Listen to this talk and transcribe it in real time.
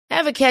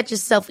Ever catch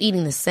yourself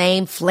eating the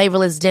same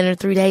flavorless dinner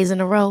 3 days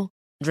in a row?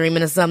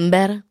 Dreaming of something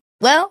better?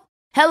 Well,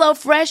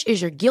 HelloFresh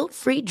is your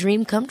guilt-free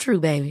dream come true,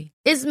 baby.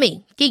 It's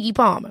me, Keke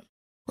Palmer.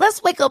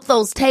 Let's wake up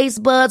those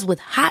taste buds with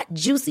hot,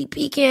 juicy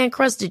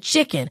pecan-crusted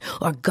chicken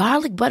or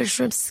garlic butter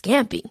shrimp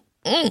scampi.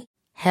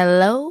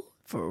 Hello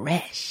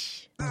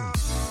Fresh.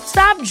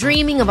 Stop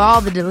dreaming of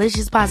all the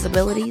delicious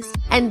possibilities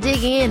and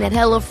dig in at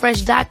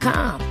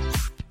HelloFresh.com.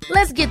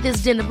 Let's get this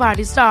dinner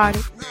party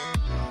started.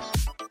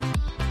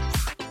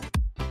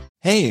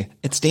 Hey,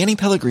 it's Danny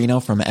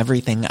Pellegrino from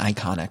Everything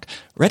Iconic.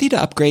 Ready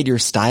to upgrade your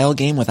style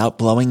game without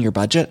blowing your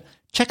budget?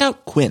 Check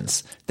out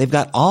Quince. They've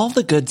got all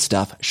the good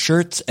stuff,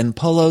 shirts and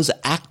polos,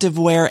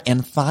 activewear,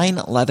 and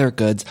fine leather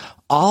goods,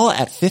 all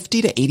at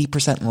 50 to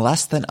 80%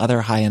 less than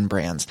other high-end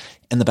brands.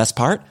 And the best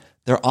part?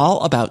 They're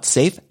all about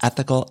safe,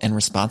 ethical, and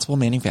responsible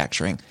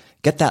manufacturing.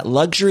 Get that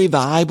luxury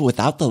vibe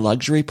without the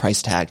luxury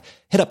price tag.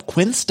 Hit up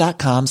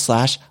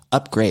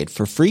quince.com/upgrade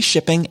for free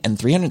shipping and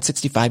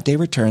 365-day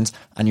returns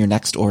on your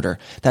next order.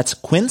 That's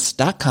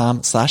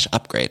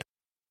quince.com/upgrade.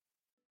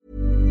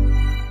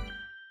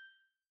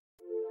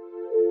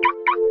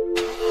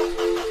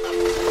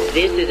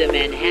 This is a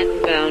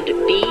Manhattan-bound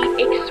B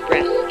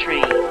Express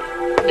train.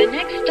 The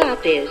next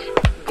stop is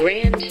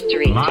Grand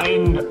Street.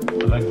 Mind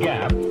the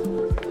gap.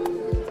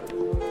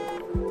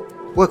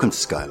 Welcome to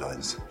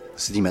Skylines, the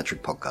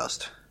Citymetric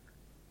podcast.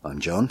 I'm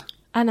John.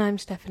 And I'm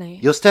Stephanie.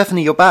 You're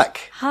Stephanie, you're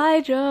back.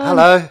 Hi, John.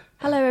 Hello.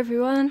 Hello,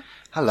 everyone.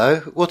 Hello.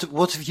 What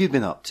have you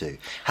been up to?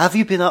 Have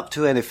you been up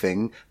to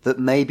anything that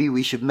maybe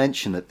we should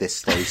mention at this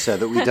stage so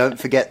that we don't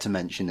forget to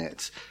mention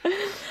it?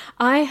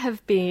 I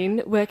have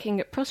been working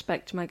at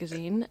Prospect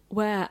magazine,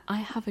 where I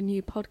have a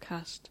new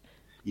podcast.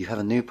 You have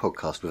a new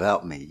podcast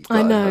without me.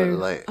 I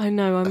know. I'm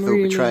I feel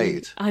really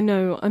betrayed. I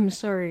know. I'm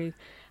sorry.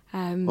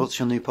 What's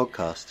your new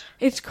podcast?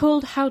 It's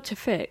called How to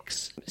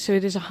Fix. So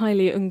it is a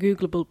highly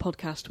ungoogleable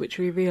podcast, which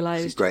we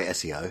realised... It's great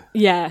SEO.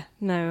 Yeah,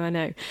 no, I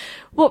know.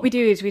 What we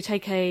do is we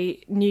take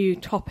a new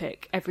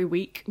topic every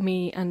week,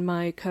 me and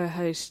my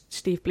co-host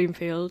Steve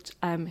Bloomfield,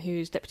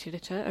 who's deputy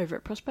editor over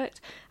at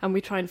Prospect, and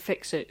we try and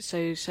fix it.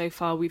 So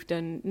far we've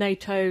done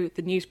NATO,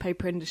 the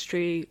newspaper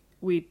industry.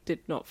 We did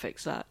not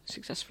fix that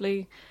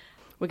successfully.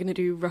 We're going to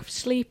do rough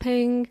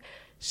sleeping.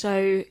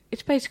 So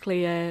it's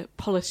basically a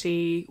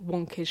policy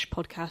wonkish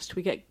podcast.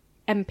 We get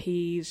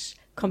MPs,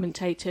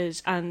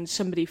 commentators, and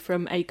somebody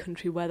from a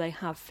country where they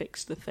have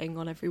fixed the thing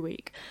on every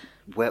week.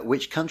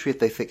 Which country have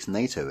they fixed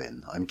NATO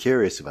in? I'm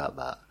curious about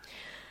that.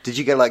 Did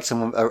you get like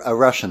a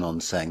Russian on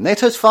saying,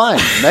 NATO's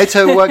fine,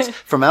 NATO works,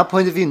 from our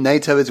point of view,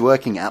 NATO is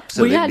working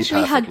absolutely perfectly.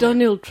 We actually had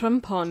Donald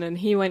Trump on and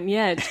he went,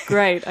 yeah, it's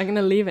great, I'm going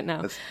to leave it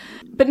now.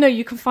 But no,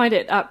 you can find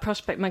it at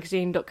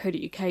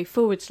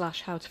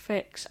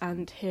prospectmagazine.co.uk/how-to-fix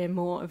and hear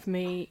more of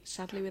me,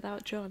 sadly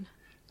without John.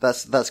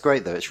 That's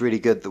great though. It's really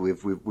good that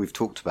we've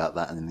talked about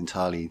that in an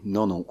entirely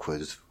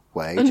non-awkward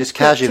way, just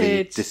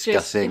casually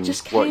discussing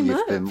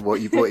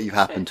what you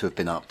happen to have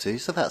been up to.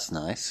 So that's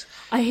nice.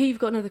 I hear you've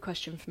got another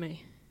question for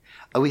me.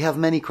 Oh, we have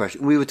many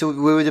questions. We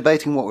were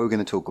debating what we were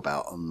going to talk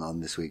about on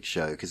this week's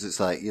show because it's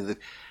like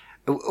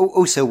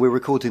also we're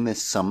recording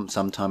this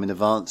sometime in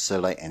advance. So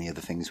like any of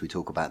the things we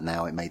talk about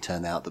now, it may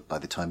turn out that by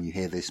the time you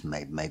hear this,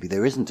 maybe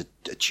there isn't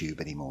a tube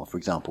anymore, for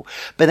example.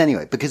 But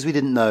anyway, because we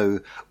didn't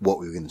know what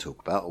we were going to talk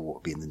about or what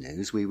would be in the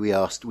news, we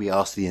asked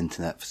the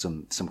internet for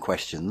some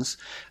questions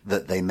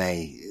that they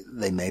may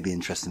be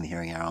interested in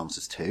hearing our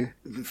answers to,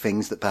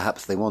 things that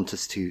perhaps they want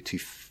us to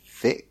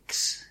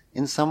fix.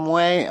 In some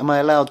way, am I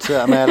allowed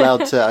to?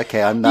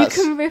 Okay, You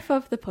can riff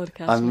off the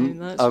podcast.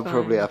 That's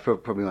fine. I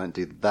probably won't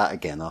do that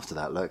again after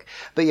that look.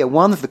 But yeah,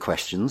 one of the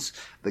questions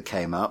that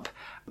came up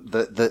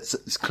that's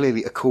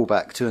clearly a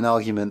callback to an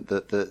argument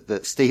that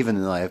Stephen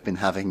and I have been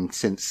having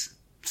since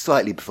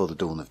slightly before the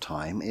dawn of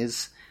time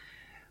is,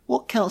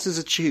 what counts as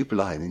a tube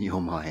line in your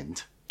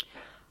mind?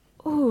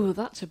 Oh,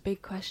 that's a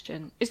big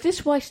question. Is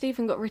this why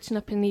Stephen got written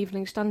up in the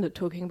Evening Standard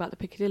talking about the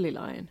Piccadilly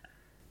line?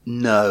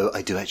 No,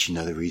 I do actually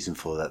know the reason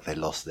for that. They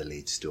lost the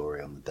lead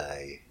story on the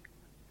day.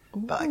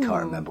 But I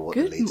can't remember what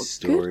the lead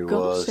story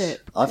was.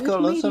 I've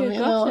got lots of,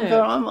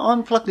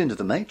 I'm plugged into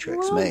the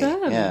Matrix, well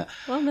done. Yeah.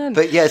 Well done.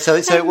 But yeah, so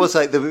it was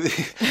like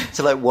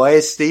why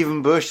is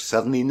Stephen Bush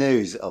suddenly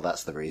news? Oh,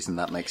 that's the reason.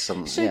 That makes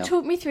some. So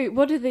talk me through,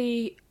 what are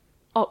the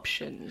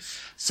options?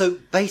 So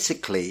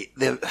basically,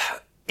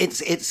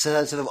 it's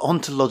a sort of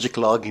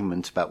ontological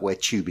argument about where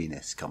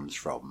tubiness comes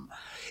from.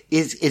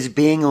 Is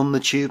being on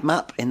the tube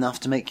map enough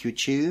to make you a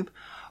tube?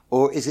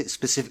 Or is it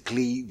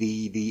specifically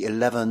the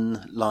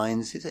 11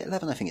 lines, is it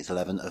 11? I think it's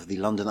 11 of the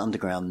London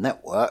Underground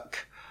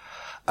network,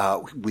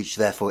 which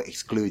therefore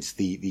excludes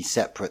the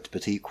separate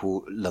but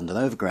equal London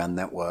Overground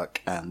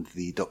network and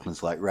the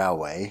Docklands Light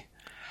Railway.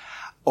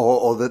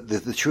 Or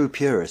the true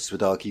purists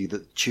would argue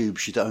that the tube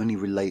should only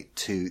relate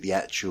to the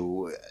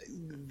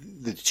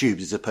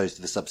tubes as opposed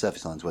to the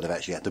subsurface lines where they've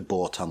actually had to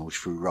bore tunnels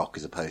through rock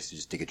as opposed to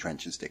just dig a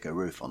trench and stick a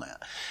roof on it.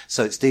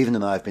 So Stephen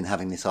and I have been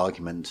having this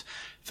argument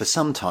for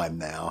some time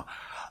now.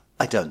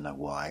 I don't know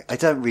why. I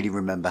don't really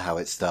remember how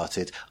it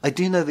started. I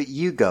do know that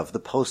YouGov, the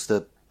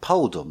pollster,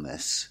 polled on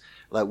this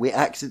Like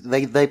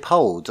they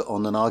polled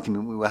on an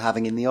argument we were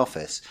having in the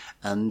office,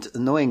 and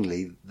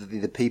annoyingly,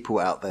 the people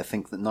out there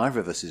think that neither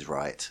of us is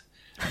right.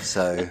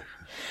 So,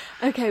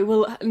 okay,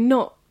 well,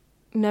 not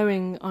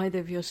knowing either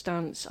of your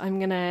stance, I'm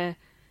gonna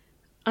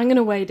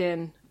wade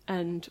in,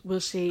 and we'll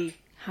see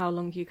how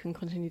long you can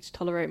continue to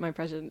tolerate my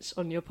presence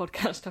on your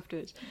podcast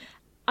afterwards.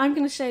 I'm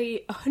going to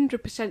say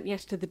 100%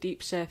 yes to the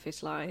deep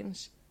surface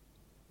lines.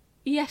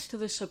 Yes to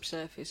the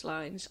subsurface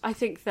lines. I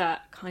think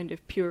that kind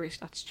of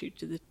purist attitude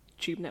to the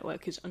Tube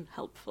network is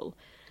unhelpful.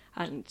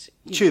 And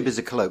Tube is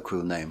a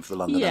colloquial name for the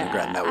London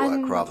Underground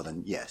network rather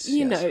than, yes.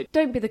 You know,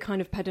 don't be the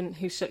kind of pedant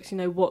who sucks,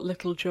 what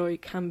little joy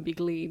can be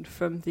gleaned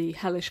from the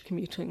hellish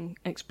commuting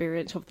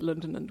experience of the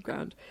London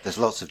Underground. There's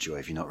lots of joy.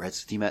 Have you not read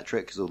City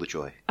Metric? It's all the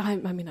joy. I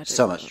don't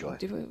so much joy.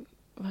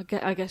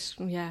 I guess,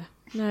 yeah.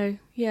 No,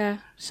 yeah.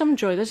 Some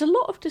joy. There's a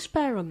lot of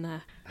despair on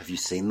there. Have you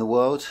seen The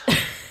World?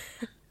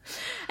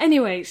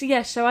 Anyway,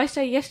 so I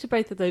say yes to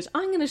both of those.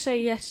 I'm going to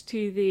say yes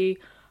to the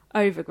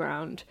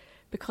Overground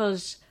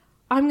because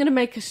I'm going to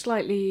make a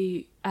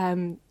slightly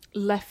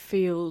left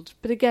field,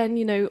 but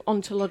again,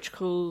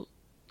 ontological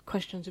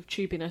questions of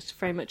tubiness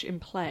very much in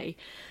play,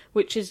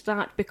 which is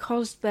that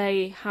because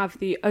they have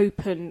the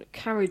open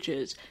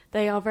carriages,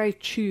 they are very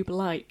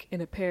tube-like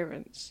in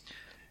appearance.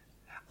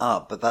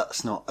 But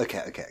that's not...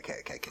 Okay.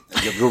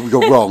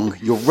 You're wrong.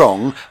 You're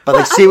wrong. But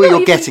I see what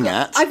you're getting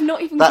at. I've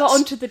not even got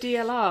onto the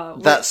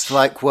DLR. That's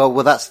like... Well,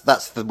 that's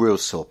the real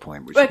sore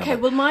point. Okay,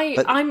 well,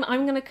 I'm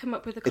going to come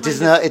up with a kind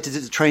It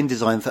is a train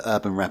designed for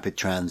urban rapid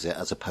transit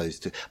as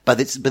opposed to... But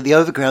the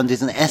Overground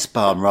is an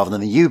S-Bahn rather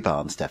than a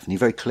U-Bahn, Stephanie,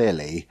 very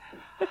clearly.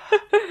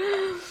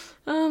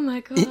 Oh, my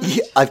God.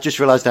 I've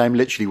just realised I'm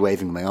literally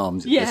waving my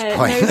arms at this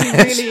point. Yeah,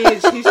 no, he really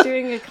is. He's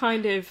doing a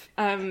kind of...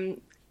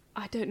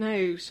 I don't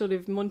know, sort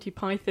of Monty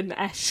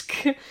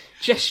Python-esque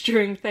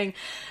gesturing thing.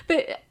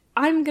 But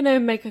I'm going to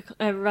make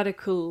a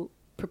radical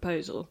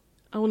proposal.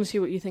 I want to see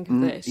what you think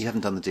of this. You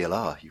haven't done the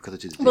DLR. You've got to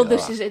do the DLR. Well,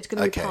 it's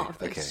going to be part of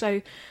this. Okay.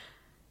 So,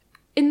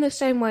 in the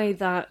same way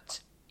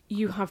that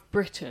you have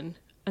Britain,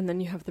 and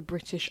then you have the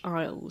British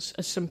Isles,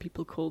 as some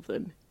people call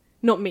them.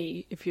 Not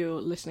me, if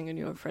you're listening and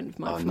you're a friend of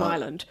mine from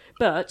Ireland.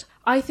 But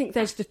I think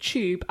there's the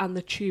Tube and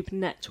the Tube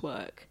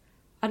network.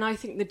 And I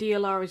think the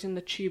DLR is in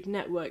the Tube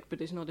network,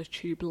 but is not a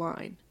Tube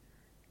line.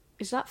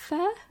 Is that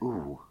fair?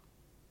 Ooh.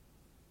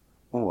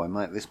 Oh,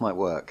 this might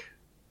work.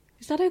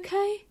 Is that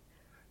okay?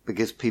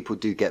 Because people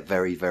do get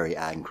very, very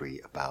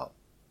angry about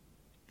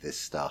this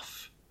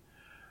stuff.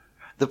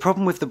 The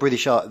problem with the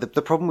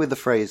problem with the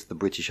phrase "the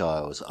British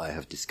Isles," I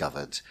have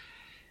discovered,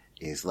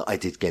 is that I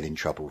did get in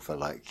trouble for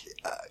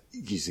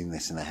using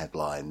this in a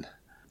headline.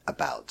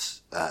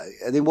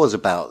 And it was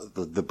about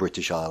the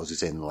British Isles,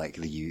 as in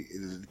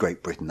the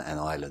Great Britain and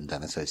Ireland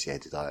and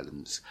associated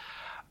islands.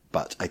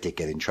 But I did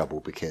get in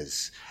trouble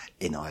because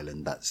in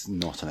Ireland that's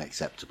not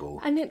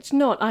unacceptable. And it's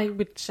not. I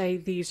would say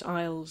these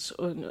isles.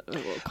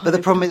 But the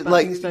problem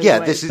is,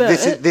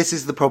 this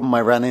is the problem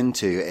I ran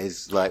into.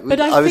 Is I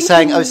was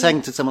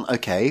saying to someone,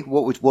 okay,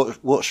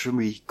 what should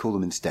we call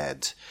them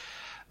instead?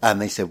 And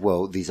they said,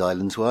 well, these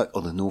islands work,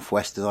 or the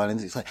Northwestern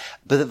Islands. It's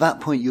but at that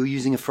point, you're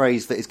using a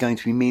phrase that is going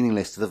to be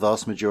meaningless to the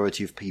vast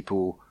majority of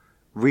people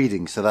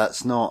reading. So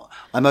that's not,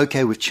 I'm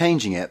okay with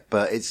changing it,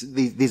 but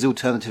these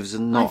alternatives are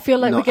not. I feel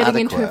like we're getting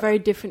adequate. Into a very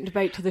different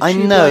debate to the I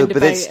Tube know, line but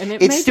debate.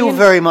 it's still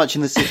very much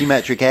in the City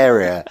Metric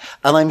area.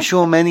 And I'm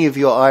sure many of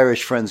your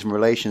Irish friends and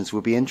relations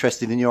will be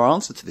interested in your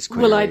answer to this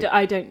query. Well,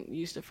 I don't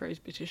use the phrase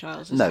British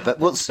Isles. No,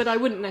 but I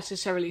wouldn't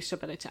necessarily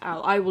sublet it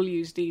out. I will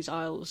use these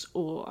isles,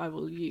 or I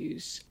will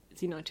use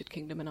the United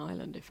Kingdom and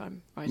Ireland, if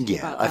I'm writing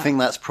about that. I think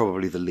that's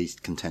probably the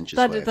least contentious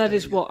way of that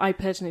is what I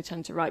personally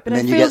tend to write. But and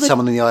then you get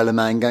someone in the Isle of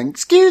Man going,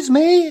 excuse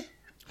me,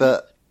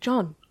 but...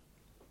 John,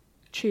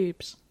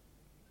 tubes.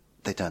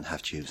 They don't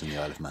have tubes in the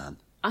Isle of Man.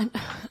 I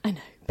know.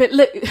 But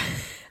look,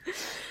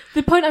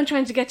 the point I'm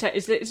trying to get at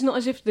is that it's not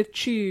as if the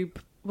Tube...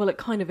 Well, it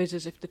kind of is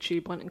as if the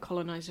Tube went and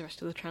colonised the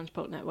rest of the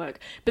transport network.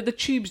 But the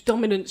Tube's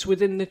dominance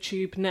within the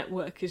Tube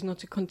network is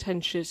not a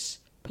contentious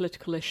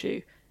political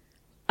issue.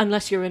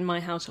 Unless you're in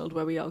my household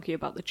where we argue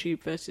about the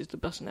Tube versus the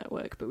bus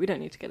network, but we don't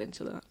need to get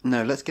into that.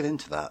 No, let's get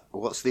into that.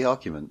 What's the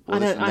argument? I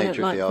don't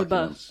like the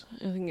bus.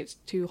 I think it's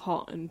too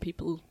hot and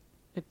people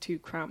are too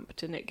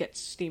cramped and it gets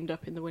steamed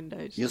up in the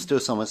windows. You're still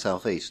somewhere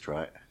southeast,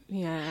 right?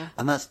 Yeah.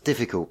 And that's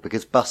difficult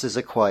because buses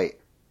are quite...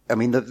 I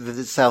mean,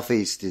 the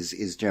southeast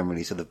is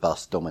generally sort of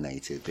bus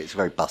dominated. It's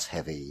very bus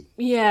heavy.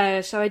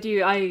 Yeah, so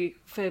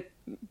for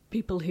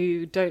people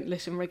who don't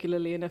listen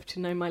regularly enough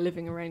to know my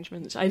living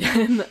arrangements, I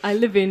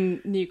live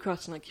in New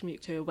Cross and I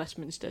commute to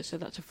Westminster, so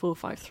that's a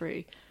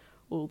 453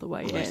 all the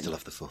way in. I still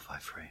have the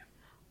 453.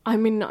 I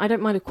mean, I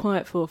don't mind a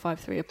quiet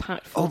 453, a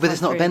packed 453. Oh, but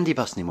it's not a bendy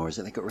bus anymore, is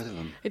it? They got rid of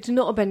them. It's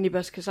not a bendy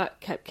bus because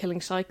that kept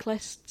killing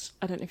cyclists.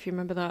 I don't know if you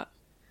remember that.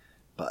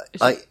 But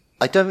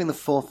I don't think the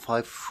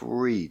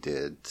 453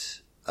 did.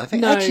 I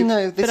think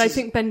but I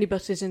think bendy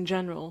buses in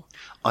general.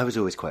 I was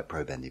always quite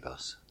pro bendy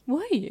bus.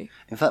 Were you?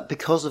 In fact,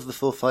 because of the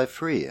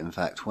 453, in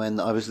fact, when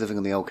I was living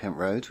on the Old Kent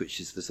Road, which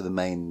is the sort of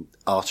main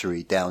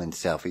artery down into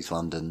southeast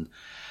London,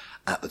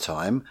 at the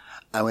time.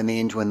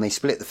 And when they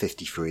split the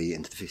 53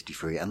 into the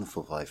 53 and the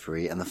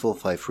 453, and the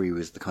 453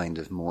 was the kind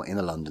of more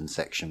inner London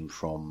section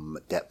from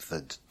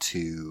Deptford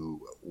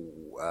to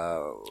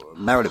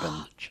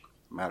Marylebone.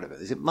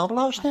 Marylebone. Is it Marble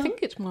Arch now? I think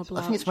it's Marble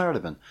Arch. I think it's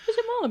Marylebone. Is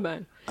it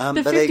Marylebone?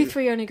 The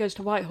 53 only goes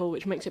to Whitehall,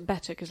 which makes it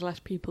better because less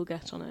people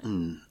get on it.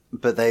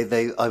 But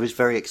I was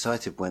very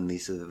excited when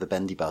the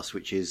bendy bus,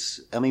 which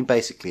is, I mean,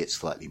 basically it's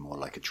slightly more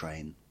like a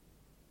train.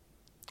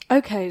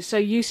 Okay, so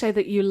you say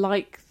that you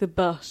like the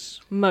bus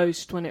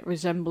most when it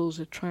resembles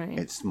a train.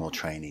 It's more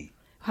trainy.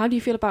 How do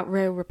you feel about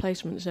rail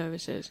replacement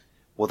services?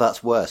 Well,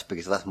 that's worse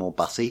because that's more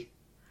bussy.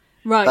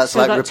 Right, that's so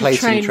like that's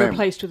replacing a train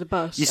replaced with a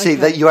bus. You see,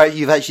 that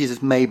you've actually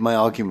just made my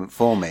argument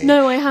for me.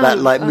 No, I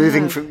have.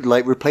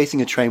 That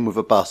replacing a train with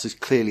a bus is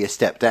clearly a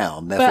step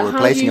down. Therefore,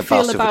 replacing a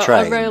bus with a train. But how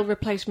do you feel about a rail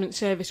replacement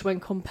service when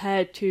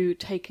compared to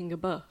taking a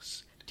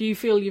bus? Do you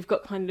feel you've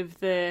got kind of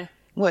the...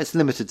 Well, it's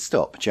limited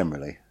stop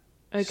generally.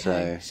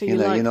 Okay, so you're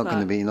like not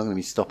going to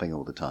be stopping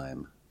all the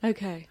time.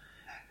 Okay.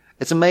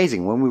 It's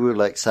amazing. When we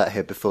were sat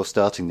here before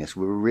starting this,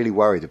 we were really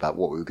worried about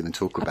what we were going to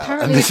talk about.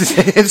 Apparently, and this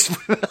is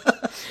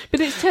but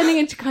it's turning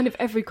into kind of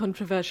every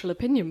controversial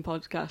opinion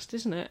podcast,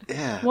 isn't it?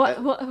 Yeah. What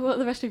are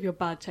the rest of your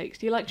bad takes?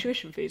 Do you like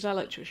tuition fees? I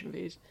like tuition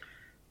fees.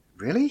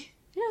 Really?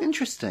 Yeah.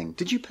 Interesting.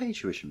 Did you pay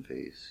tuition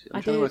fees?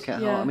 I trying did, to work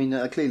out how. I mean,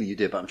 clearly you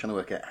did, but I'm trying to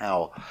work out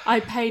how. I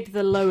paid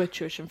the lower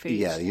tuition fees.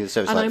 Yeah,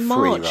 so it's and like I free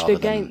marched rather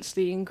against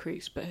the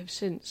increase, but have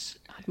since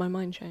had my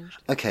mind changed.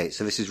 Okay,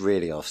 so this is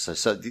really off.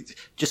 So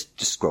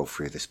just scroll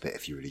through this bit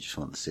if you really just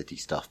want the city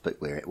stuff.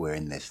 But we're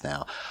in this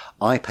now.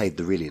 I paid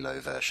the really low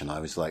version. I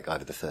was like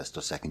either the first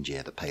or second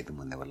year that paid them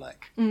when they were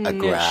like a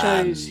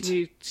grand. It shows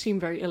you seem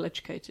very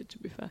ill-educated, to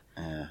be fair.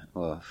 Yeah,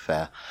 well,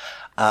 fair.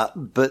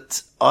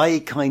 But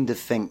I kind of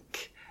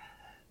think.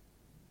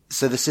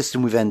 So the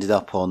system we've ended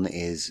up on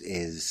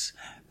is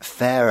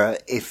fairer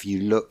if you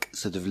look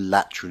sort of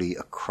laterally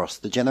across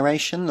the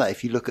generation. Like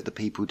if you look at the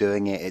people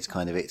doing it, it's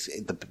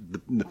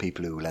the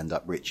people who will end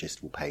up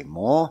richest will pay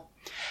more.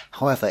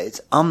 However,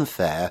 it's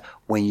unfair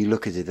when you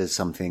look at it as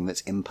something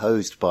that's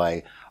imposed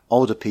by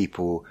older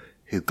people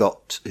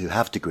who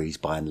have degrees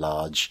by and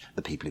large,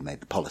 the people who made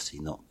the policy,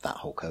 not that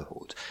whole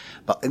cohort.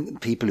 But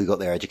people who got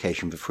their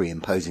education for free,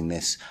 imposing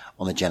this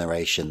on a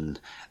generation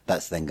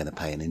that's then going to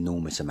pay an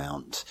enormous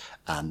amount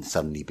and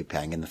suddenly be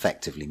paying an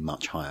effectively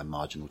much higher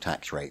marginal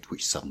tax rate,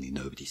 which suddenly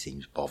nobody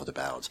seems bothered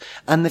about.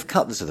 And they've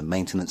cut the sort of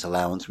maintenance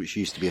allowance, which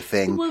used to be a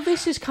thing. Well,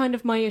 this is kind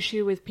of my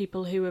issue with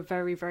people who are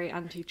very, very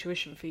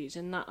anti-tuition fees,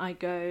 in that I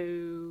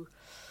go...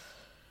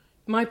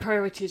 My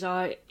priorities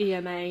are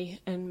EMA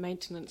and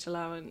maintenance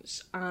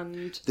allowance,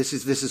 and this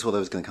is what I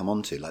was going to come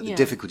on to. Like the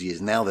difficulty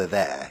is now they're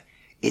there.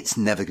 It's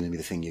never going to be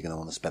the thing you're going to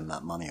want to spend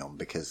that money on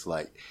because,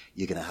 like,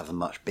 you're going to have a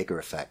much bigger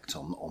effect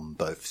on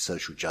both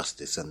social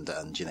justice and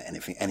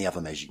any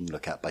other measure you can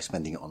look at by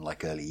spending it on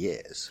like early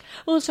years.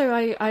 Also,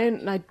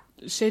 I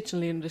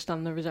certainly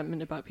understand the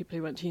resentment about people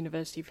who went to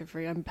university for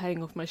free. I'm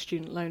paying off my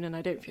student loan, and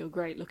I don't feel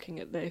great looking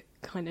at the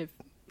kind of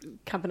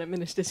cabinet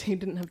ministers who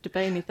didn't have to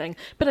pay anything,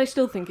 but I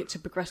still think it's a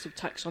progressive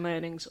tax on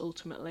earnings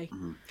ultimately.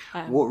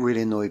 Mm-hmm. What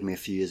really annoyed me a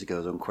few years ago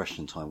was on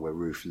Question Time, where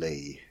Ruth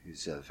Lee,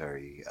 who's a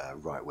very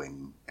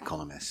right-wing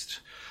economist,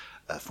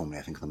 formerly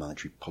I think on the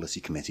Monetary Policy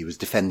Committee, was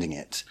defending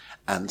it,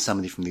 and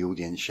somebody from the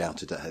audience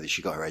shouted at her that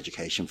she got her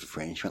education for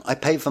free, and she went, "I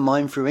paid for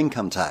mine through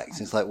income tax."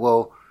 And it's like,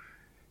 well,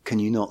 can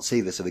you not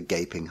see the sort of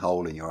gaping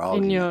hole in your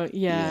argument?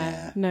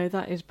 No,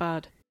 that is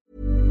bad.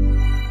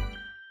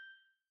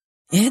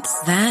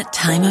 It's that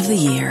time of the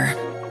year.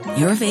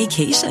 Your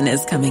vacation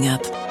is coming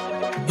up.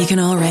 You can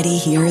already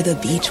hear the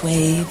beach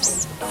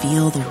waves,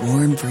 feel the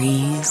warm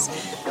breeze,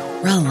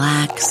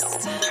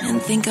 relax,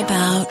 and think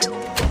about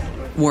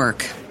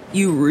work.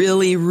 You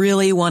really,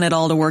 really want it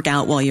all to work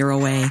out while you're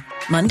away.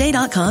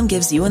 Monday.com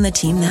gives you and the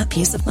team that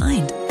peace of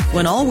mind.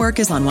 When all work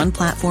is on one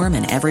platform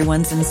and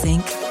everyone's in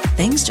sync,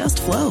 things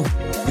just flow.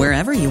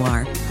 Wherever you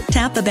are,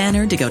 tap the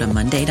banner to go to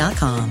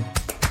Monday.com.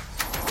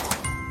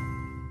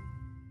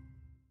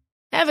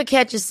 Ever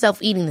catch yourself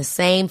eating the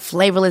same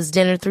flavorless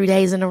dinner 3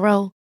 days in a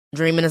row?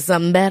 Dreaming of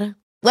something better?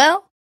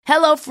 Well,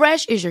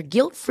 HelloFresh is your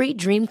guilt-free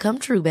dream come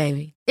true,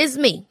 baby. It's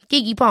me,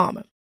 Keke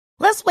Palmer.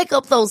 Let's wake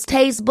up those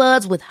taste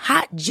buds with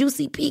hot,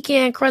 juicy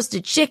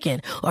pecan-crusted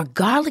chicken or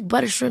garlic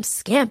butter shrimp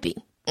scampi.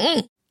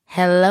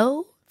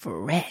 Hello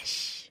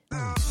Fresh.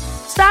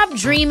 Stop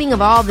dreaming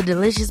of all the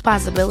delicious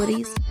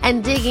possibilities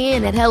and dig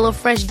in at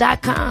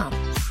HelloFresh.com.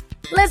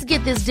 Let's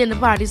get this dinner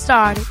party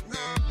started.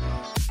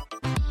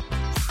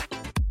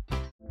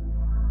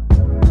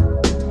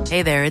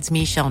 Hey there, it's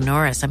Michelle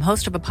Norris. I'm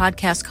host of a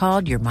podcast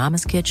called Your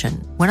Mama's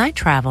Kitchen. When I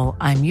travel,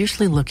 I'm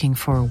usually looking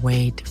for a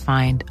way to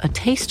find a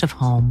taste of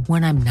home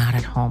when I'm not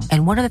at home.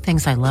 And one of the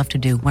things I love to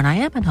do when I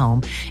am at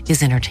home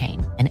is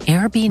entertain. And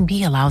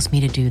Airbnb allows me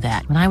to do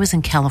that. When I was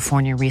in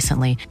California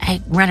recently,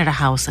 I rented a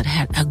house that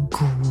had a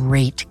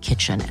great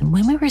kitchen. And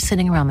when we were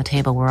sitting around the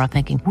table, we're all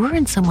thinking, we're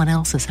in someone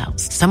else's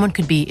house. Someone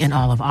could be in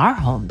all of our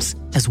homes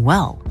as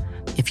well.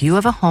 If you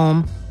have a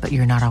home, but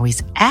you're not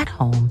always at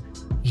home,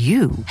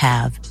 you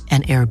have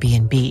an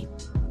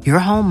Airbnb. Your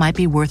home might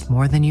be worth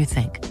more than you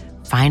think.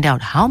 Find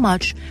out how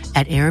much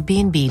at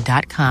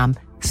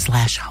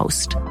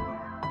airbnb.com/host.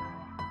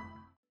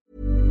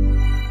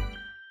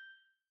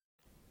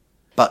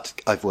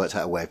 But I've worked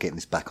out a way of getting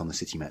this back on the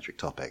city metric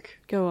topic.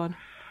 Go on.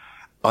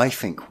 I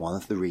think one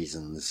of the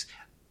reasons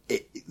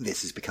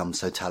this has become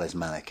so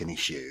talismanic an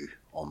issue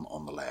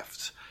on the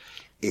left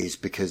is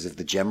because of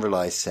the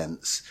generalised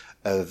sense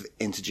of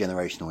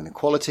intergenerational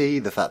inequality,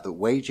 the fact that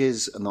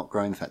wages are not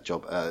growing, the fact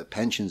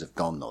pensions have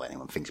gone. Not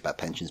anyone thinks about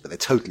pensions, but they're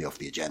totally off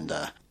the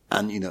agenda.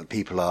 And,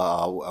 people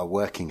are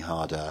working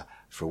harder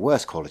for a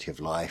worse quality of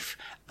life.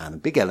 And a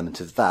big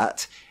element of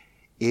that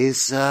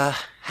is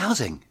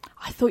housing.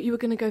 I thought you were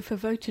going to go for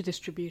voter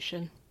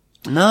distribution.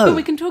 No. But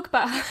we can talk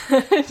about...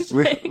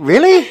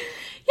 Really?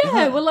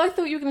 Yeah, well, I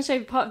thought you were going to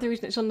say part of the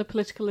reason it's on the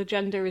political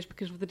agenda is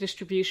because of the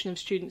distribution of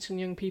students and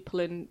young people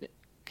in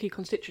key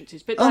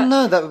constituencies. But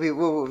no, that would be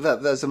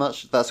that's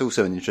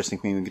also an interesting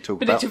thing we could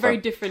talk about. But it's a very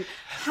different.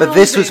 But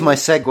this was my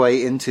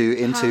segue into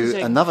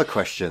Housing. another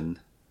question.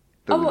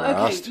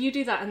 Okay. You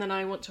do that, and then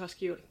I want to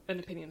ask you an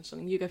opinion on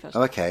something. You go first.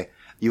 Okay.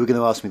 You were going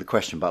to ask me the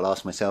question, but I'll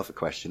ask myself a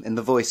question. In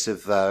the voice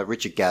of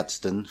Richard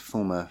Gadsden,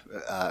 former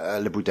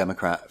Liberal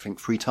Democrat, I think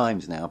 3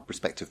 times now,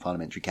 prospective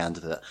parliamentary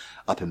candidate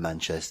up in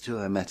Manchester, who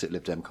I met at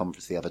Lib Dem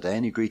conference the other day,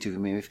 and he greeted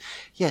me with,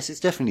 "Yes, it's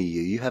definitely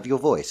you. You have your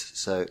voice."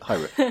 So,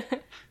 hi,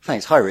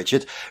 thanks. Hi,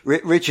 Richard.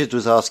 Richard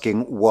was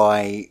asking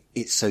why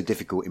it's so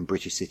difficult in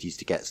British cities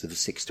to get sort of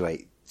 6 to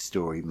 8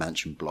 story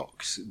mansion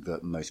blocks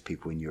that most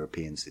people in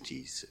European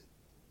cities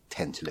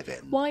tend to live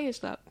in. Why is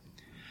that?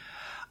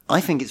 I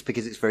think it's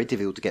because it's very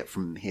difficult to get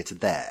from here to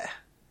there.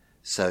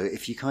 So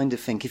if you kind of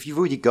think, if you've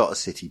already got a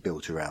city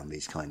built around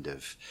these kind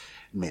of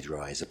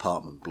mid-rise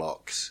apartment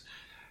blocks,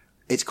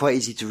 it's quite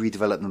easy to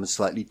redevelop them as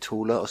slightly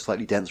taller or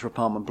slightly denser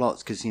apartment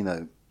blocks because,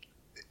 the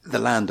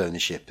land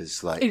ownership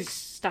is like... Is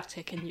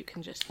static and you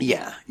can just...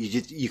 Yeah,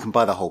 you can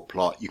buy the whole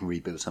plot, you can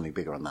rebuild something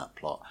bigger on that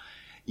plot.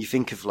 You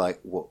think of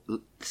like what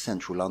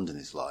central London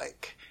is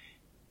like.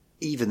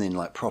 Even in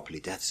like properly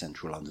dead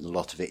central London, a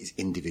lot of it is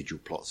individual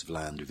plots of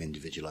land with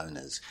individual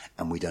owners,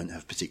 and we don't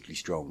have particularly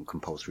strong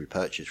compulsory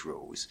purchase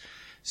rules.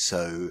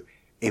 So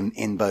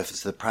in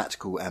both the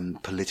practical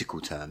and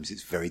political terms,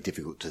 it's very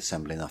difficult to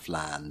assemble enough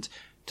land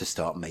to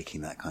start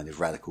making that kind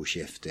of radical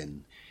shift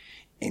in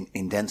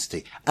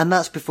density. And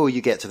that's before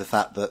you get to the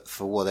fact that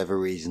for whatever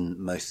reason,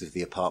 most of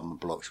the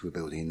apartment blocks we're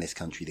building in this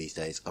country these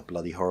days are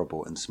bloody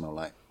horrible and smell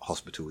like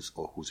hospitals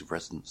or halls of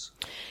residence.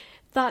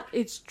 That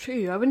is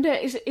true. I wonder,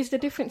 is the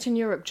difference in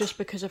Europe just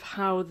because of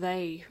how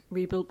they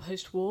rebuilt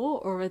post-war,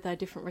 or are there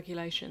different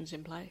regulations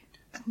in play?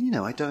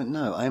 I don't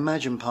know. I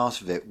imagine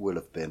part of it will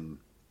have been...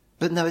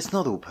 But no, it's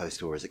not all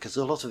post-war, is it? Because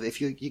a lot of... If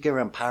you go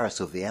around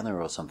Paris or Vienna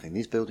or something,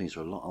 these buildings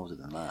are a lot older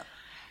than that.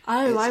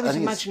 Oh, I was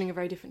imagining a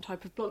very different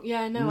type of block.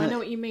 Yeah, no, I know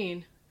what you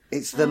mean.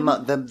 It's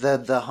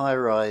the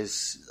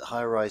high-rise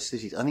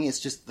cities. I think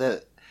it's just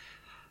that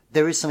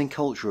there is something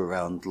cultural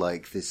around,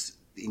 like, this...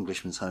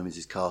 Englishman's home is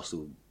his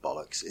castle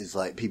bollocks. Is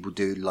like people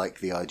do like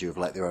the idea of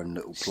like their own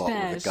little plot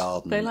stairs. with a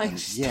garden. They like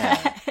stairs.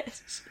 Yeah.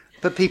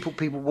 But people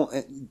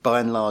want, by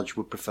and large,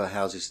 would prefer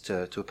houses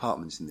to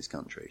apartments in this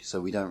country.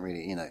 So we don't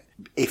really,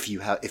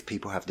 if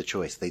people have the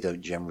choice, they don't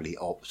generally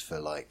opt for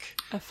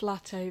like a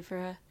flat over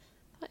a.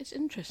 That is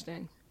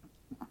interesting.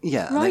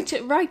 Yeah.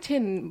 Write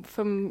in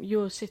from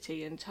your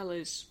city and tell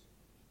us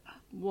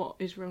what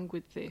is wrong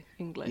with the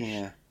English.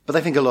 Yeah, but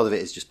I think a lot of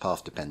it is just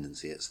path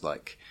dependency. It's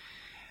like.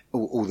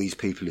 All these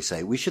people who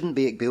say, we shouldn't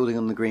be building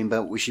on the green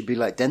belt, we should be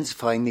like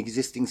densifying the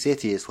existing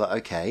city. It's like,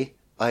 okay,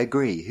 I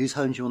agree. Whose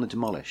homes do you want to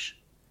demolish?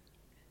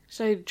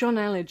 So John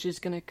Elledge is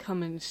going to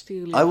come and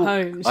steal your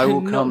homes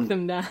and knock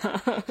them down.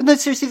 No,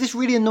 seriously, this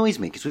really annoys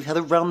me because we've had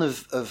a run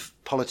of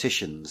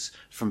politicians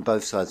from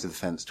both sides of the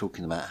fence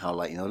talking about how,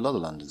 like, a lot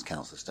of London's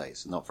council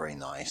estates are not very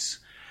nice.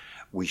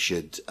 We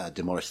should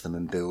demolish them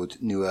and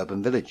build new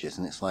urban villages.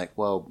 And it's like,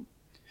 well...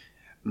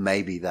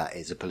 Maybe that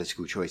is a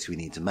political choice we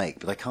need to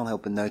make, but I can't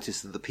help but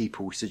notice that the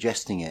people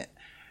suggesting it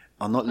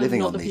are not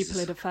living on these. Not the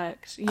people it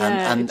affects.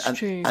 Yeah, it's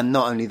true. And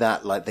not only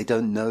that, like they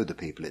don't know the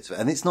people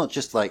and it's not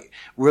just like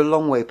we're a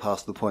long way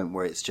past the point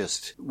where it's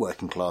just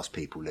working class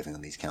people living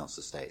on these council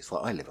estates.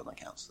 Like I live on a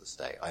council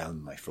estate. I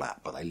own my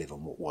flat, but I live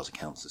on what was a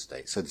council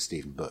estate. So does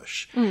Stephen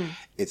Bush.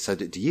 It's so.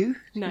 Do you?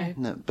 No.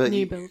 But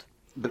new build.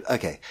 But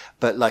okay,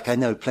 but like I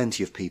know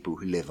plenty of people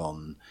who live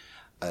on.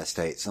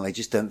 Estates, and I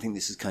just don't think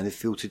this is kind of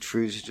filtered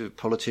through to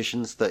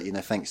politicians that,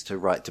 thanks to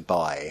right to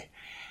buy,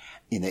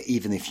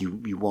 even if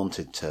you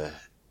wanted to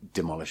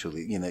demolish all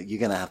the, you're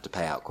going to have to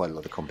pay out quite a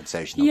lot of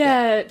compensation.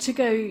 Yeah, to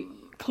go,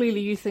 clearly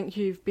you think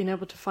you've been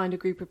able to find a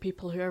group of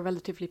people who are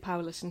relatively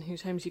powerless and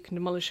whose homes you can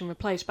demolish and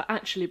replace, but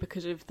actually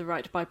because of the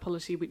right to buy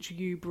policy which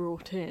you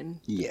brought in,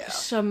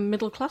 some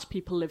middle class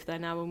people live there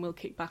now and will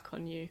kick back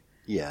on you.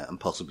 Yeah, and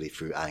possibly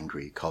through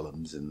angry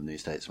columns in the New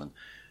Statesman.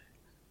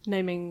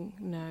 Naming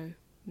no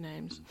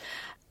names.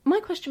 My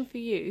question for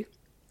you.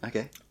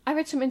 Okay. I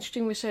read some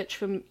interesting research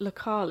from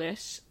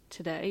Localis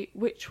today,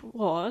 which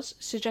was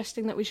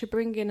suggesting that we should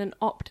bring in an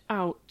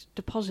opt-out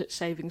deposit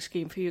saving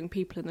scheme for young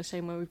people in the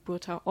same way we've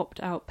brought out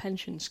opt-out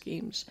pension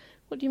schemes.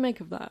 What do you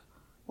make of that?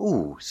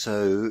 Oh,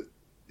 so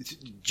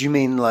Do you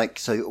mean like,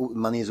 so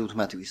money is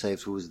automatically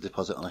saved towards a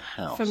deposit on a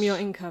house? From your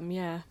income,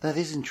 yeah. That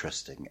is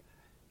interesting.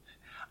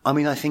 I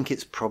mean, I think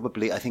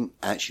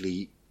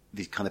actually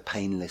these kind of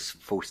painless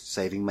forced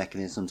saving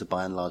mechanisms are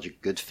by and large a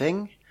good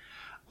thing.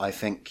 I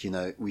think,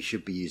 we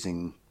should be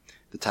using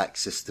the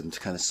tax system to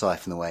kind of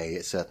siphon away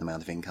a certain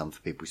amount of income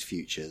for people's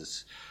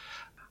futures.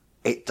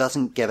 It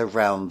doesn't get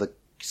around the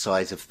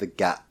size of the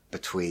gap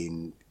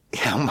between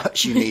how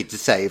much you need to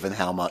save and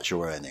how much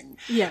you're earning.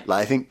 Yeah.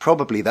 I think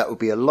probably that would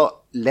be a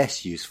lot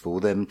less useful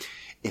than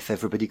if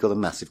everybody got a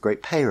massive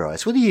great pay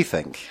rise. What do you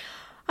think?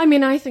 I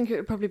mean, I think it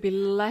would probably be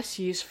less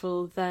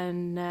useful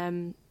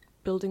than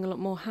building a lot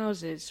more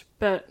houses,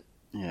 but...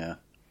 Yeah.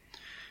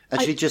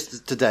 Actually,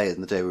 just today,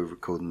 and the day we're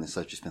recording this,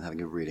 I've just been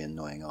having a really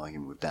annoying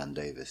argument with Dan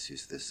Davis,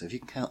 who's this. Have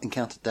you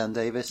encountered Dan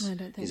Davis? I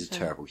don't think He's so. a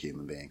terrible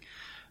human being.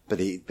 But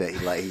he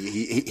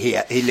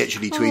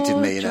literally tweeted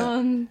me,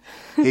 John.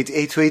 He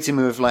tweeted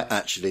me with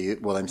actually,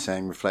 what I'm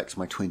saying reflects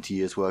my 20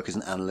 years work as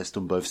an analyst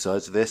on both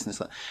sides of this. And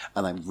it's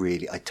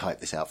I typed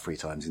this out 3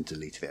 times and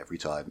deleted it every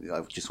time.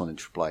 I just wanted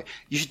to reply,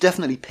 you should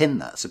definitely pin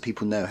that so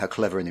people know how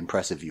clever and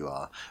impressive you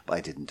are. But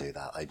I didn't do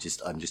that.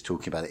 I'm just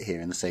talking about it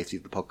here in the safety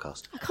of the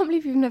podcast. I can't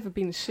believe you've never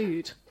been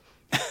sued.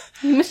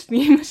 You must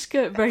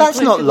get very That's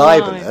close not to the line.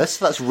 libelous.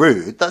 That's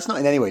rude. That's not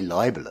in any way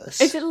libelous.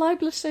 Is it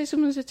libelous to say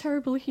someone's a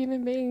terrible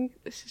human being?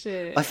 This is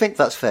it. I think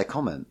that's fair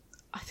comment.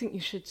 I think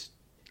you should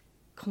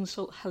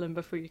consult Helen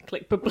before you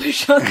click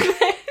publish on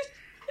this.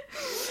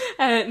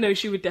 No,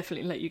 she would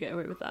definitely let you get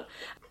away with that.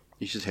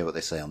 You should hear what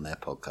they say on their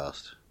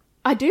podcast.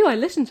 I do. I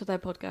listen to their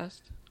podcast.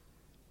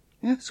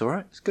 Yeah, it's all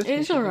right. It's good. It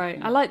is all right.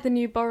 I like the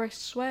new Boris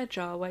swear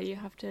jar where you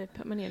have to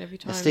put money in every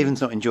time. Stephen's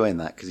not enjoying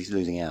that because he's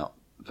losing out.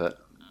 But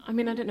I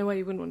mean, I don't know why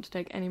you wouldn't want to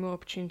take any more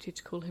opportunity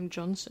to call him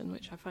Johnson,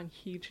 which I find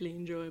hugely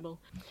enjoyable.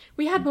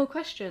 We had more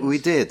questions. We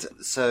did.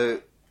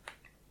 So,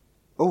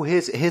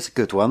 here's a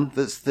good one.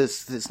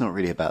 That's not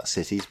really about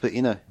cities, but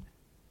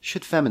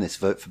should feminists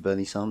vote for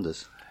Bernie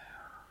Sanders?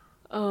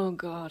 Oh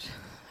God,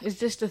 is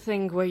this the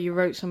thing where you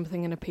wrote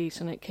something in a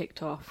piece and it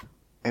kicked off?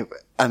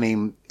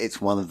 It's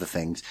one of the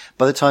things.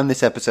 By the time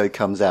this episode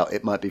comes out,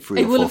 it might be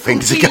 3 It or will 4 have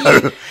things completely-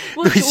 ago.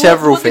 There'll be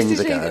several what this things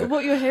is ago.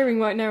 What you're hearing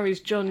right now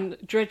is John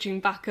dredging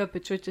back up a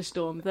Twitter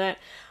storm that,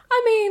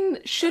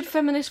 should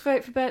feminists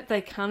vote for Bernie? They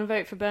can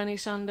vote for Bernie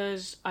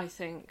Sanders. I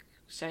think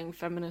saying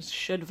feminists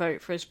should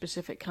vote for a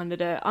specific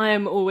candidate. I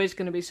am always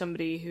going to be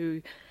somebody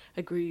who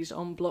agrees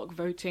on block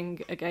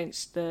voting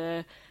against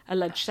the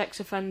alleged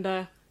sex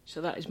offender. So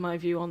that is my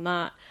view on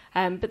that.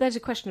 But there's a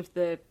question of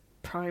the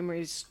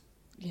primaries.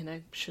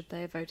 Should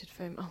they have voted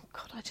for him? Oh,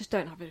 God, I just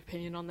don't have an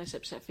opinion on this,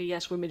 except for,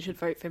 yes, women should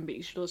vote for him, but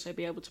you should also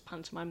be able to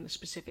pantomime the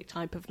specific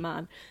type of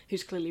man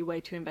who's clearly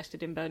way too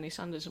invested in Bernie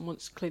Sanders and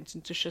wants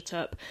Clinton to shut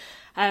up,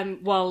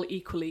 while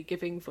equally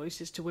giving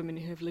voices to women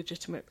who have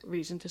legitimate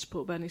reason to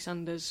support Bernie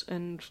Sanders,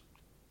 and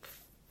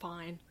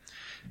fine.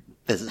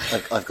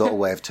 I've got a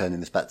way of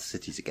turning this back to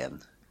cities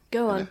again.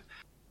 Go on.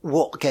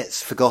 What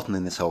gets forgotten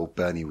in this whole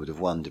Bernie would have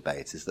won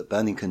debate is that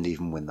Bernie couldn't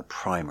even win the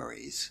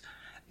primaries.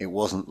 It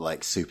wasn't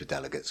like super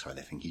delegates or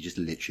anything. He just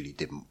literally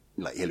didn't,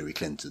 like Hillary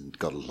Clinton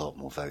got a lot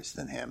more votes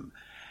than him.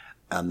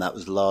 And that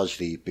was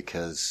largely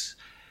because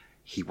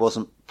he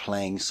wasn't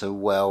playing so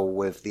well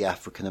with the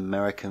African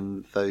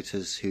American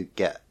voters who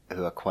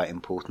are quite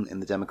important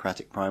in the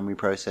Democratic primary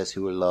process,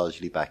 who were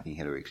largely backing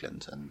Hillary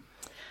Clinton.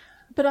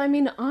 But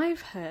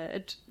I've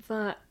heard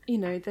that,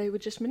 they were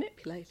just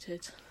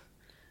manipulated.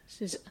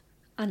 This is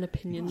an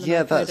opinion that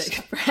I've heard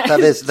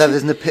expressed.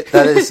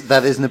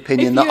 that is an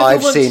opinion that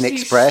I've seen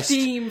expressed. If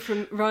you ever want to see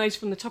steam rise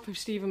from the top of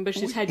Stephen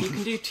Bush's head, you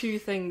can do 2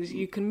 things.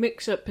 You can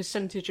mix up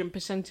percentage and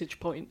percentage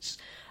points,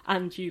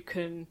 and you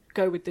can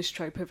go with this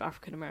trope of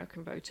African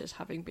American voters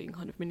having been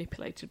kind of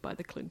manipulated by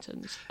the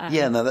Clintons.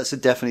 That's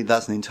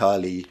an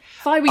entirely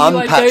I were you,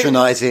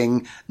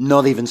 unpatronising,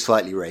 not even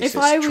slightly racist. If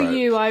I were trope,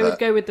 you, I would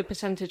go with the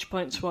percentage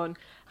points one.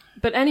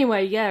 But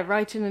anyway,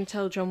 write in and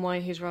tell John why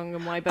he's wrong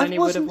and why Bernie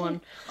would have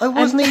won. I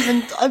wasn't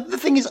even... the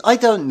thing is, I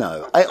don't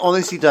know. I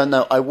honestly don't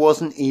know. I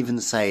wasn't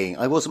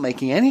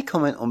making any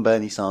comment on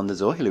Bernie Sanders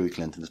or Hillary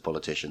Clinton as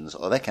politicians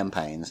or their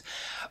campaigns.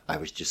 I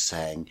was just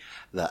saying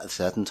that a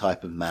certain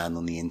type of man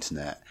on the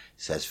internet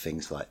says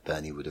things like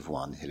Bernie would have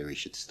won, Hillary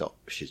should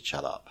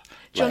shut up.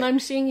 John, I'm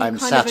seeing you kind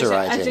of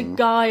as a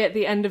guy at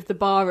the end of the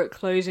bar at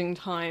closing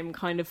time,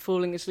 kind of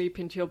falling asleep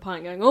into your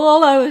pint going,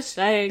 all I was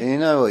saying,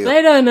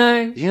 they don't know.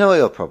 You know what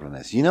your problem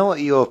is? You know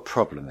what your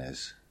problem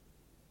is?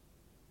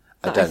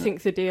 I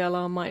think the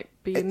DLR might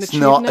be in the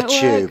Tube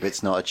network.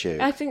 It's not a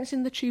tube. I think it's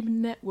in the Tube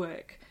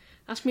network.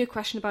 Ask me a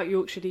question about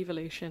Yorkshire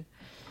devolution.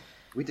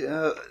 We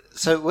do,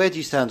 so where do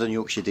you stand on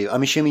Yorkshire devolution?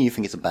 I'm assuming you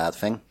think it's a bad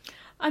thing.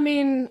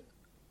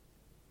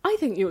 I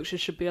think Yorkshire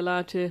should be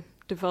allowed to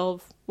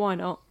devolve. Why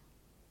not?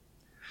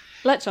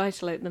 Let's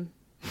isolate them.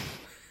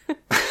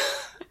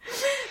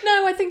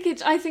 No, I think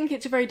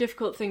it's a very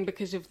difficult thing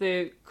because of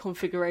the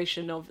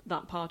configuration of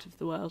that part of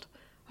the world.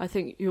 I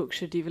think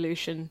Yorkshire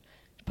devolution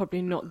is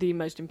probably not the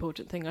most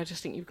important thing. I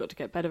just think you've got to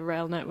get better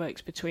rail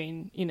networks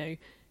between,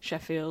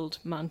 Sheffield,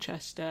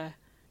 Manchester,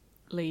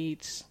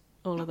 Leeds,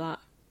 all of that.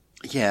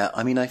 Yeah,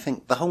 I mean, I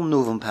think the whole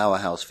Northern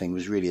Powerhouse thing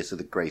was really a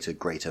sort of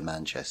greater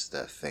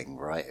Manchester thing,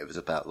 right? It was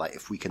about, like,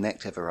 if we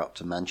connect ever up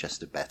to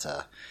Manchester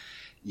better,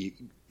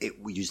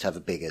 we just have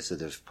a bigger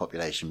sort of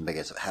population,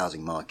 bigger sort of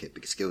housing market,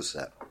 bigger skill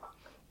set.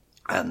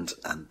 And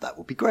that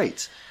would be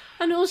great.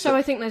 And also,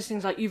 I think there's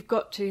things like you've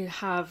got to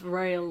have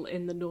rail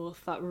in the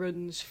north that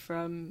runs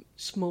from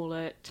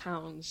smaller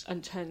towns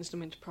and turns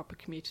them into proper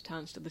commuter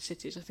towns to the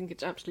cities. I think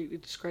it's absolutely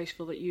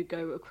disgraceful that you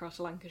go across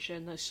Lancashire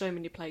and there's so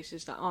many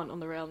places that aren't on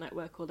the rail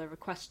network or they're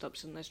request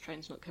stops and there's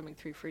trains not coming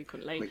through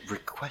frequently. Wait,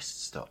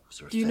 request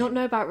stops? Do you not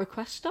know about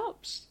request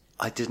stops?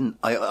 I didn't.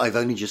 I've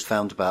only just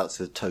found about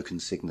the token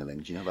signalling.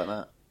 Do you know about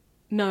that?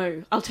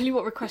 No, I'll tell you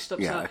what request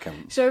stops are. Okay.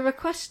 So a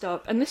request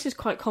stop, and this is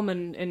quite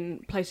common in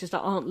places that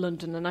aren't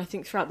London, and I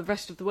think throughout the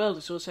rest of the world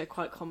it's also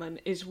quite common,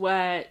 is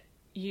where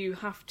you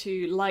have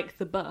to, like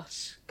the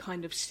bus,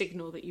 kind of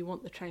signal that you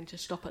want the train to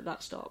stop at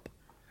that stop.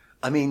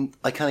 I mean,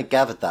 I kind of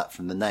gathered that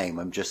from the name.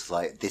 I'm just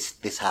like,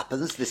 this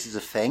happens, this is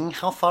a thing.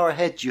 How far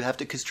ahead do you have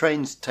to... Because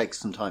trains take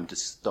some time to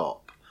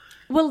stop.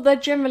 Well, they're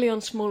generally on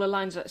smaller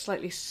lines at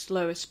slightly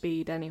slower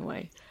speed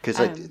anyway.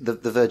 Because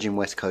the Virgin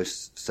West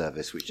Coast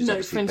service, which is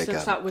obviously bigger... No, for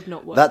instance, that would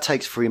not work. That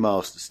takes 3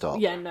 miles to stop.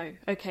 Yeah, no.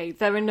 Okay,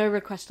 there are no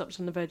request stops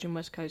on the Virgin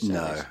West Coast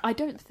service. No. I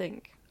don't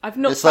think. I've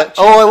not... It's like,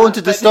 I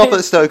wanted to stop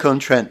at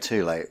Stoke-on-Trent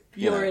too late.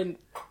 You're in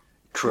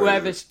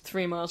wherever's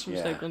 3 miles from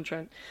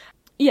Stoke-on-Trent.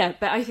 Yeah,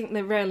 but I think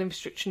the rail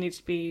infrastructure needs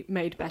to be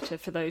made better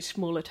for those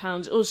smaller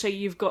towns. Also,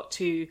 you've got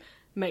to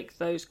make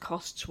those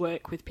costs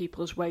work with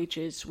people's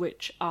wages,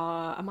 which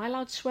are... Am I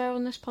allowed to swear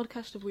on this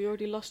podcast? Have we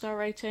already lost our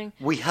rating?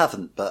 We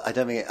haven't, but I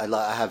don't think...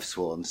 I have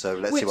sworn, so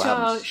let's see what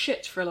happens. Which are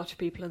shit for a lot of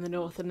people in the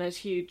north, and there's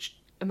huge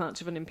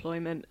amounts of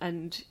unemployment,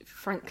 and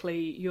frankly,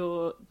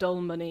 your dole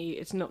money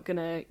is not going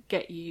to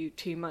get you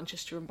to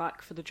Manchester and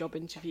back for the job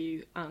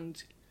interview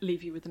and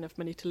leave you with enough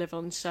money to live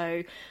on,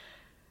 so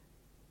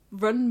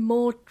run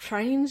more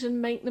trains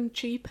and make them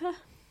cheaper.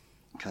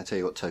 Can I tell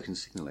you what token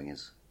signalling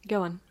is?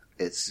 Go on.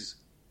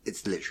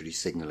 It's literally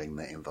signalling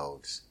that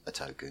involves a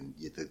token.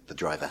 The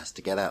driver has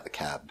to get out the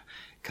cab,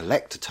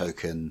 collect a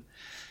token,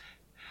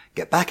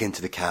 get back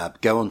into the cab,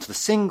 go onto the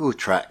single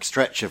track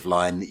stretch of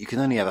line that you can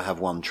only ever have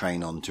one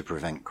train on to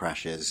prevent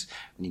crashes.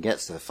 When he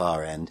gets to the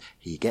far end,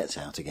 he gets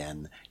out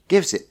again,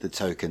 gives it the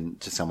token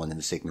to someone in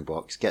the signal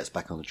box, gets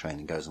back on the train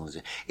and goes on.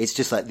 It's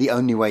just like the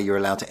only way you're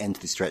allowed to enter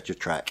the stretch of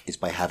track is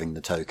by having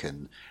the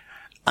token.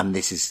 And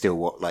this is still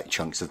what like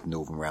chunks of the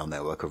Northern Rail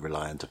network are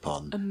reliant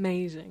upon.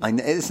 Amazing.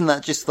 Isn't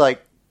that just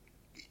like...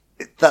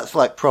 That's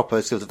like proper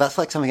sort of... That's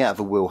like something out of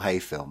a Will Hay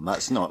film.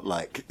 That's not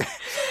like...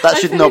 that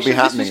should not be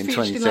happening in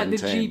 2017.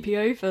 Like the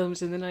GPO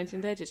films in the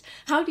 1930s.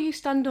 How do you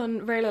stand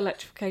on rail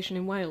electrification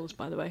in Wales,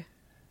 by the way?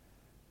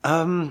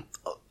 I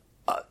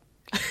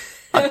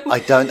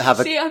don't have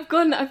a... See,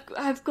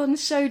 I've gone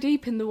so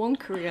deep in the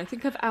wonkery. I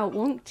think I've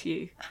outwonked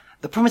you.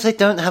 The problem is I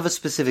don't have a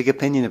specific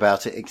opinion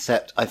about it,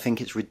 except I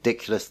think it's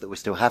ridiculous that we're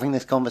still having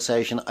this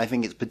conversation. I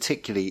think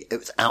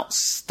it's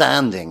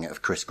outstanding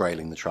of Chris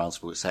Grayling, the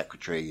Transport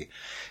Secretary,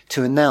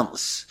 to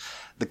announce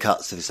the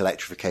cuts to this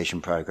electrification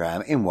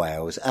programme in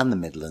Wales and the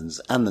Midlands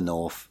and the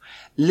North,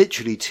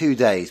 literally 2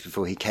 days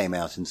before he came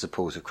out in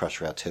support of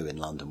Crossrail 2 in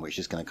London, which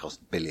is going to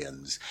cost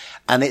billions.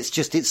 And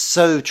it's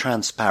so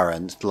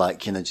transparent,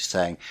 like, just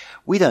saying,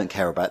 we don't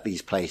care about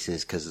these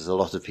places because there's a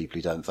lot of people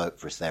who don't vote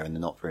for us there and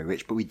they're not very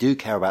rich, but we do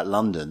care about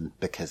London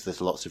because there's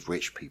lots of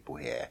rich people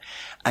here.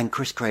 And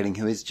Chris Grayling,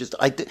 who is just,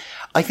 I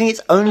think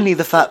it's only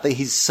the fact that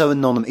he's so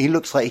anonymous. He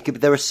looks like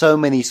there are so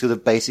many sort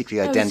of basically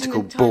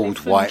identical bald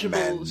white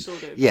men.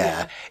 Sort of,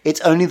 yeah.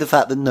 It's only the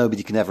fact that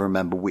nobody can ever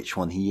remember which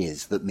one he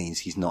is that means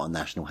he's not a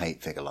national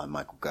hate figure like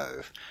Michael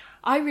Gove.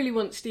 I really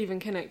want Stephen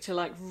Kinnock to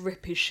like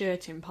rip his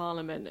shirt in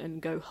Parliament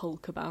and go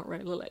Hulk about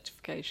rail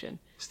electrification.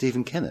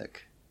 Stephen Kinnock?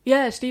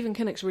 Yeah, Stephen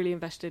Kinnock's really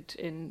invested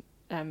in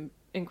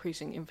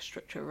increasing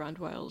infrastructure around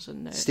Wales.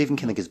 And Stephen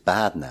Kinnock is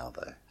bad now,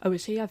 though. Oh,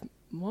 is he?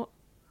 What?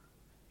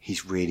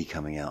 He's really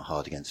coming out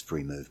hard against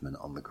free movement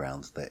on the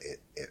grounds that it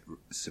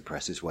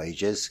suppresses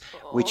wages,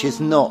 which is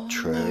not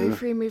true. No,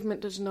 free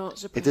movement does not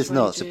suppress wages. It does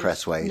not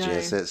suppress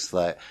wages. No. It's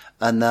like,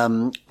 and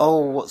Alison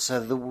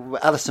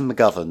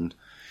McGovern,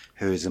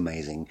 who is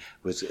amazing,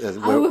 was...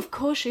 of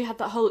course, she had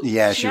that whole...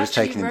 Yeah, she was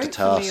taken into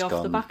task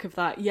off the back of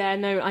that. Yeah,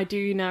 no, I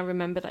do now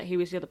remember that he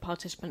was the other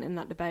participant in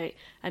that debate,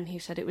 and he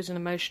said it was an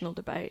emotional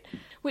debate,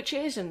 which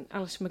it isn't.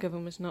 Alison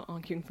McGovern was not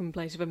arguing from a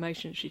place of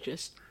emotion, she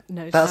just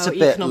knows how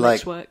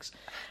economics works.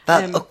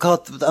 Oh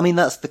God, I mean,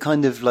 that's the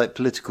kind of like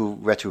political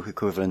rhetoric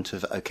equivalent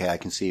of, okay, I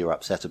can see you're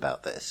upset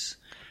about this.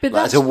 But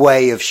as a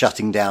way of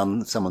shutting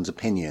down someone's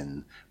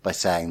opinion by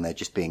saying they're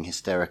just being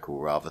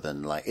hysterical rather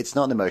than like, it's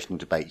not an emotional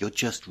debate, you're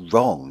just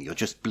wrong, you're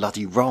just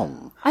bloody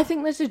wrong. I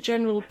think there's a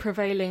general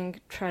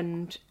prevailing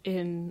trend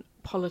in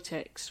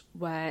politics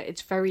where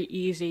it's very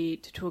easy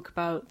to talk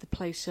about the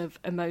place of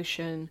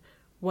emotion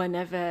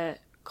whenever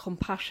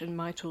compassion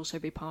might also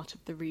be part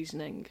of the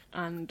reasoning,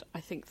 and I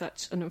think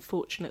that's an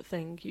unfortunate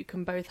thing. You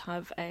can both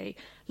have a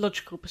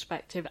logical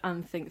perspective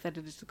and think that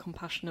it is the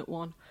compassionate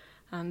one.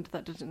 and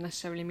that doesn't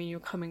necessarily mean you're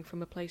coming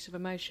from a place of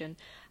emotion.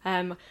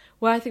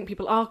 Where I think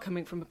people are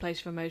coming from a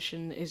place of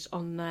emotion is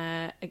on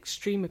their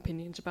extreme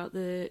opinions about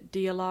the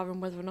DLR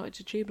and whether or not it's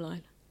a tube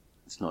line.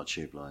 It's not a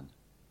tube line.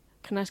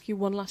 Can I ask you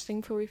one last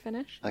thing before we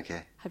finish?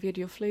 Okay. Have you had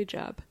your flu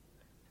jab?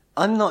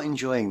 I'm not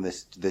enjoying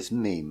this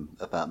meme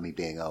about me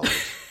being old.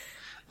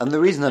 And the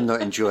reason I'm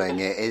not enjoying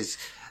it is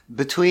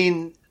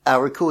between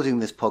our recording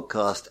this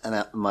podcast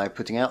and my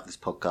putting out this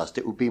podcast,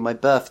 it will be my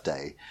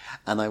birthday,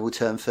 and I will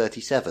turn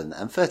 37.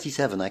 And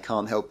 37, I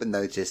can't help but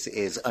notice,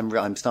 is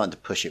I'm starting to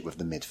push it with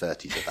the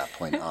mid-30s at that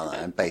point, aren't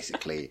I? I'm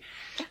basically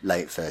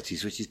late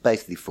 30s, which is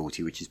basically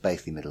 40, which is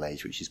basically middle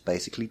age, which is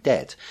basically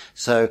dead.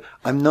 So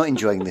I'm not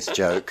enjoying this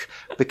joke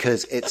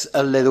because it's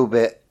a little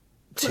bit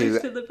too...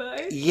 Close to the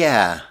bone?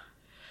 Yeah.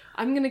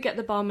 I'm going to get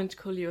the barman to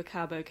call you a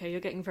cab, okay? You're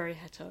getting very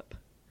het up.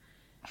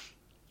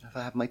 Have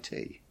I had my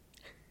tea?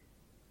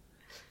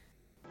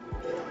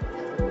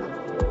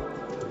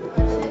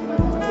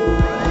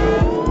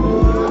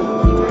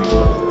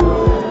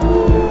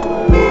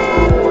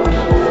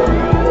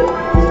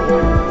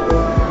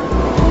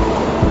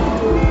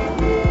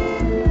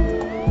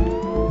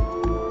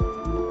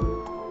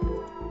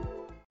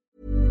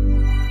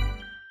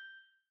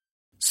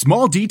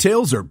 Small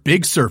details are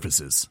big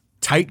surfaces.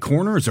 Tight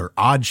corners are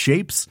odd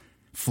shapes.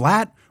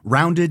 Flat,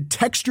 rounded,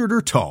 textured,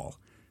 or tall.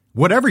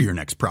 Whatever your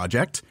next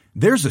project,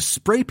 there's a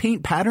spray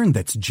paint pattern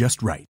that's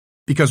just right.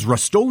 Because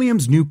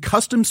Rust-Oleum's new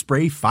Custom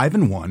Spray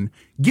 5-in-1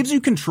 gives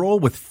you control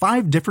with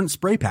 5 different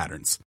spray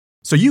patterns.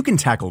 So you can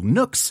tackle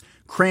nooks,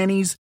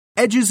 crannies,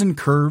 edges, and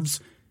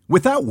curves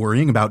without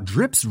worrying about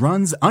drips,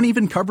 runs,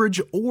 uneven coverage,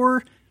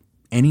 or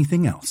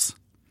anything else.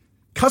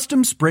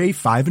 Custom Spray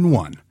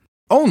 5-in-1.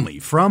 Only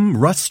from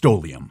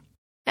Rust-Oleum.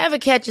 Ever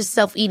catch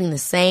yourself eating the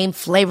same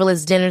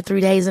flavorless dinner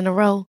 3 days in a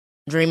row?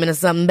 Dreaming of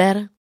something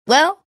better?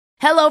 Well,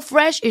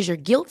 HelloFresh is your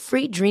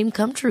guilt-free dream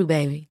come true,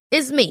 baby.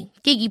 It's me,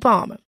 Keke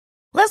Palmer.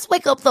 Let's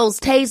wake up those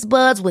taste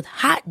buds with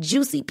hot,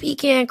 juicy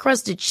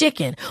pecan-crusted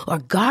chicken or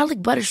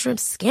garlic butter shrimp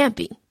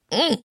scampi.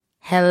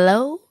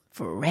 Hello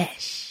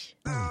Fresh.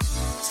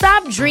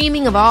 Stop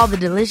dreaming of all the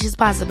delicious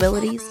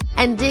possibilities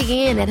and dig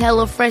in at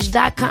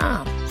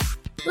HelloFresh.com.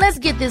 Let's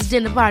get this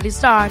dinner party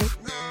started.